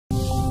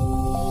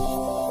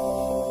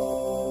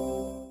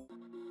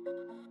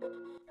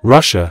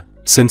Russia,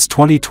 since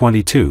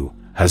 2022,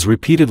 has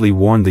repeatedly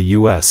warned the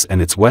US and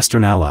its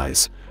Western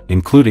allies,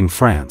 including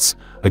France,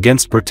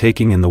 against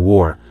partaking in the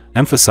war,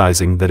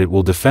 emphasizing that it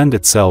will defend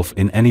itself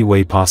in any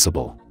way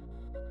possible.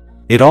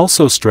 It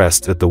also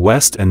stressed that the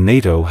West and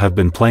NATO have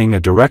been playing a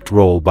direct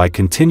role by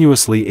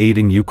continuously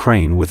aiding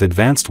Ukraine with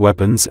advanced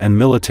weapons and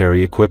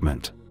military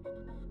equipment.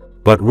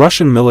 But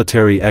Russian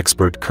military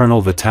expert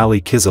Colonel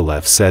Vitaly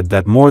Kiselev said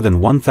that more than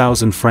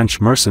 1,000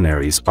 French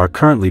mercenaries are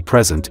currently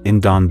present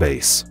in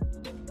Donbass.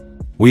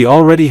 We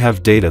already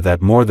have data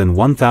that more than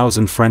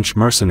 1,000 French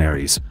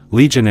mercenaries,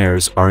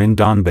 legionnaires, are in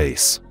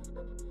Donbass.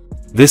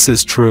 This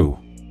is true.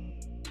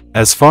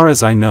 As far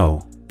as I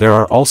know, there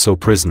are also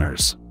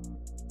prisoners.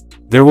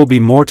 There will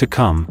be more to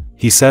come,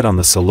 he said on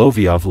the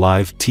Solovyov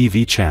Live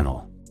TV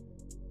channel.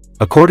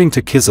 According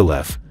to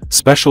Kiselev,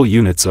 special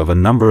units of a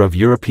number of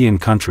European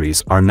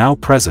countries are now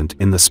present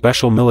in the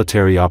Special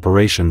Military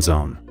Operation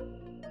Zone.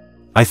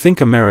 I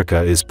think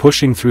America is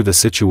pushing through the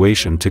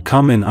situation to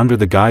come in under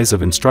the guise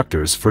of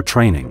instructors for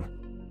training.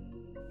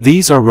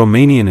 These are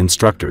Romanian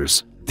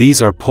instructors,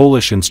 these are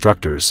Polish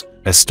instructors,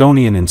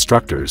 Estonian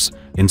instructors,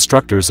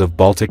 instructors of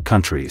Baltic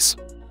countries.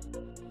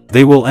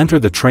 They will enter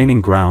the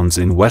training grounds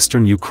in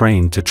western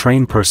Ukraine to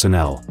train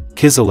personnel,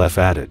 Kiselev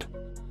added.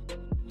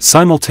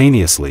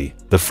 Simultaneously,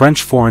 the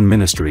French Foreign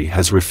Ministry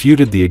has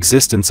refuted the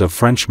existence of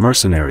French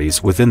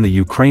mercenaries within the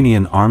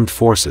Ukrainian Armed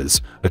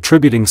Forces,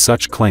 attributing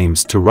such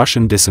claims to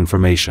Russian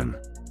disinformation.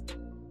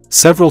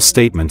 Several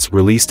statements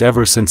released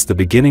ever since the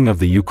beginning of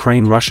the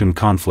Ukraine-Russian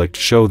conflict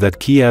show that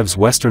Kiev's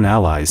Western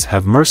allies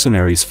have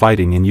mercenaries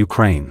fighting in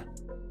Ukraine.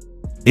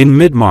 In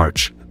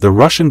mid-March, the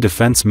Russian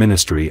Defense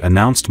Ministry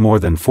announced more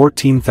than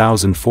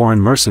 14,000 foreign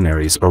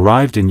mercenaries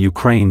arrived in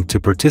Ukraine to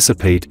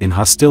participate in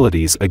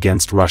hostilities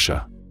against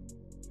Russia.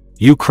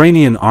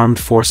 Ukrainian Armed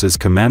Forces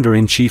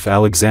Commander-in-Chief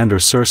Alexander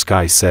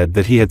Syrsky said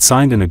that he had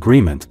signed an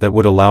agreement that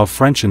would allow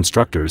French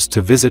instructors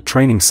to visit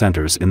training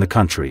centers in the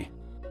country.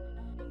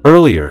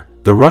 Earlier,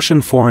 the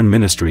Russian Foreign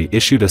Ministry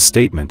issued a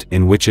statement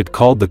in which it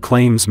called the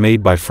claims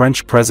made by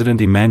French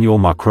President Emmanuel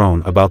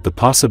Macron about the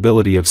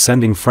possibility of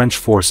sending French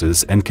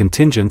forces and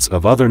contingents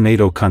of other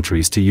NATO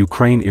countries to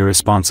Ukraine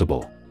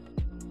irresponsible.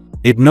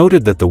 It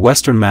noted that the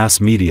Western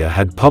mass media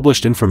had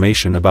published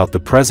information about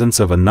the presence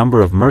of a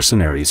number of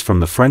mercenaries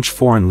from the French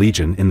Foreign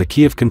Legion in the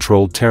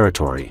Kiev-controlled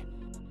territory.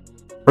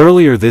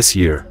 Earlier this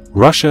year,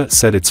 Russia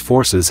said its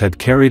forces had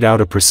carried out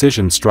a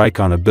precision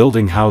strike on a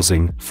building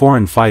housing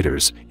foreign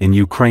fighters in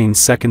Ukraine's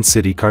second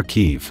city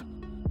Kharkiv.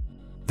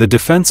 The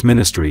Defense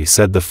Ministry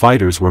said the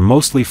fighters were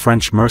mostly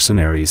French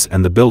mercenaries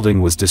and the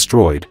building was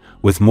destroyed,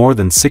 with more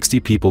than 60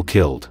 people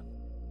killed.